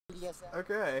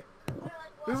Okay.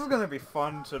 This is gonna be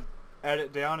fun to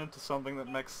edit down into something that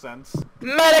makes sense.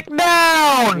 Medic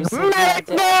down! Medic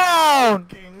down!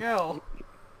 Fucking hell.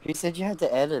 You said you had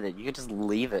to edit it. You could just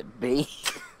leave it be.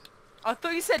 I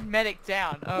thought you said medic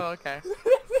down. Oh, okay.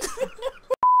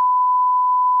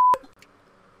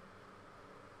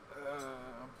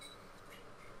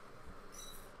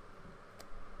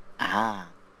 Ah.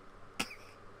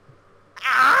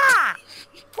 Ah!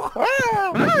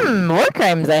 War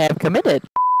crimes I have committed.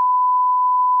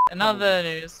 Another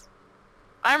news.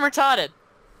 I'm retarded.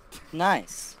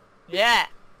 Nice. Yeah.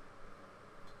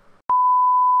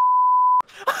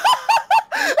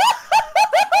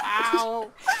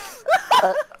 Ow.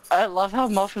 I love how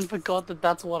Muffin forgot that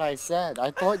that's what I said.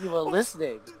 I thought you were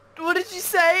listening. What did you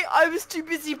say? I was too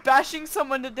busy bashing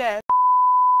someone to death.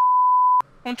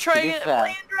 I'm trying to fair.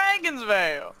 play in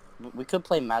Dragonsvale. We could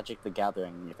play Magic the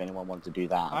Gathering if anyone wanted to do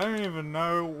that. I don't even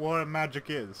know what magic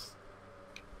is.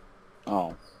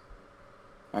 Oh.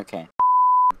 Okay.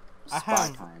 I Spy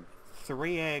have time.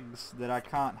 3 eggs that I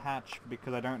can't hatch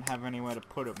because I don't have anywhere to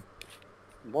put them.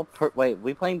 Wait,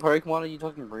 we playing Pokemon or are you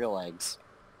talking real eggs?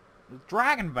 It's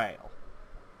Dragonvale.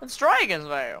 It's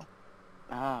Dragonsvale.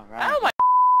 Ah, right. Oh my.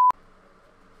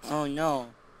 Oh no.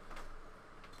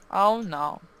 Oh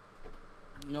no.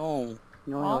 No.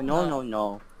 No, Oh, no, no, no. no,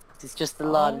 no. It's just a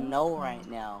lot of Oh, no right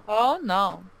now. Oh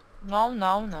no. No,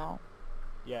 no, no.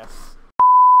 Yes.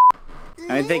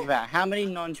 I mean, think about it. How many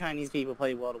non-Chinese people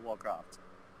play World of Warcraft?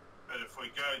 And if we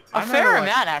go to... A I know, fair like-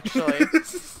 amount, actually.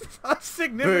 A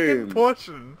significant Boom.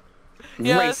 portion.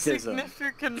 Yeah, a Racism.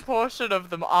 significant portion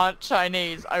of them aren't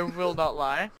Chinese, I will not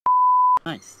lie.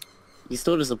 Nice. You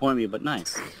still disappoint me, but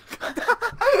nice.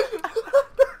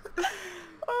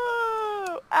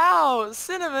 Oh, ow,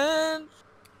 Cinnamon!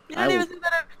 You don't I even say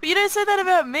that. But you don't say that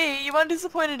about me. You weren't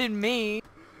disappointed in me.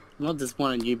 I'm not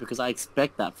disappointed in you because I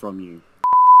expect that from you.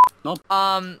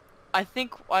 I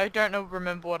think I don't know.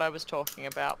 Remember what I was talking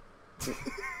about.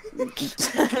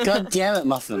 God damn it,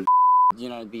 Muffin. You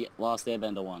know, the Last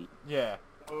Airbender one. Yeah.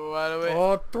 What do we?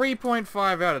 Or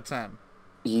 3.5 out of 10.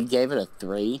 You gave it a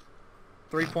 3?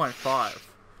 3.5.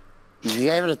 You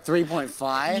gave it a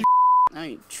 3.5?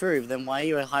 No, true, then why are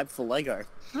you hyped for Lego?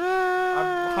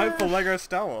 I'm hyped for Lego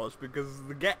Star Wars because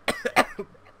the game.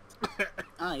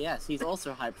 Ah, yes, he's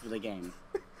also hyped for the game.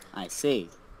 I see.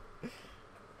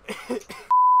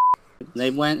 They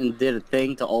went and did a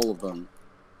thing to all of them.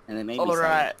 And they made me say,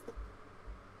 Alright.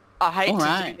 I hate to do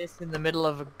Alright. this in the middle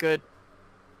of a good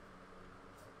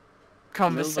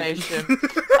conversation.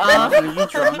 Muffin, are you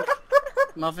drunk?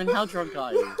 Muffin, how drunk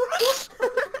are you?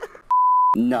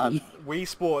 None. Wii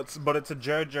Sports, but it's a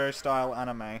JoJo style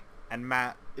anime, and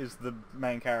Matt is the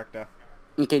main character.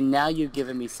 Okay, now you've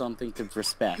given me something to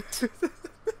respect.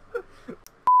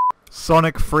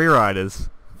 Sonic Freeriders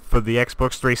for the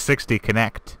Xbox 360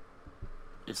 Connect.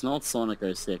 It's not Sonic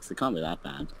 06, it can't be that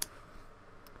bad.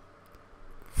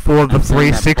 For the I'm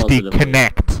saying that 360 positively.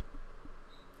 Connect.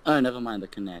 Oh, never mind the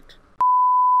Connect.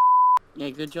 Yeah,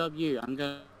 good job you. I'm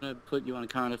gonna put you on a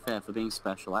current affair for being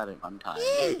special. I'm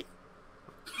tired.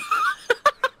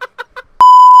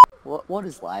 What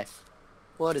is life?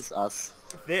 What is us?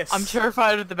 This. I'm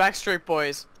terrified of the Backstreet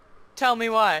Boys. Tell me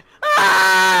why.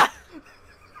 Ah!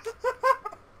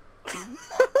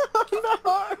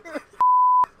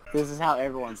 This is how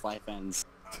everyone's life ends.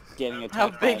 Getting attacked How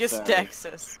by big a is furry.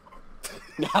 Texas?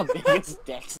 How big is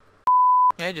Dex?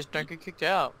 Yeah, just don't get kicked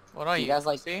out. What are Do you? you guys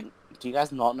like? See? Do you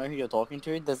guys not know who you're talking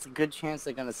to? There's a good chance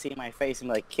they're gonna see my face and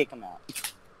be like, kick him out.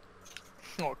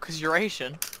 Oh, 'cause you're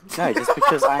Asian. No, just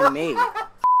because I'm me. Never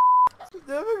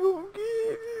gonna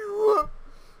give you up.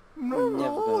 No. Never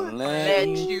gonna Let let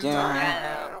you you down.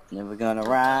 down. Never gonna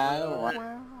ride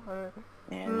around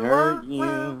and hurt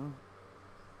you.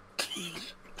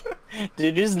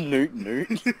 Did you just newt?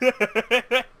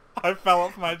 I fell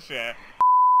off my chair.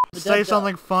 Say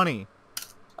something funny.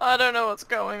 I don't know what's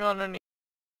going on anymore.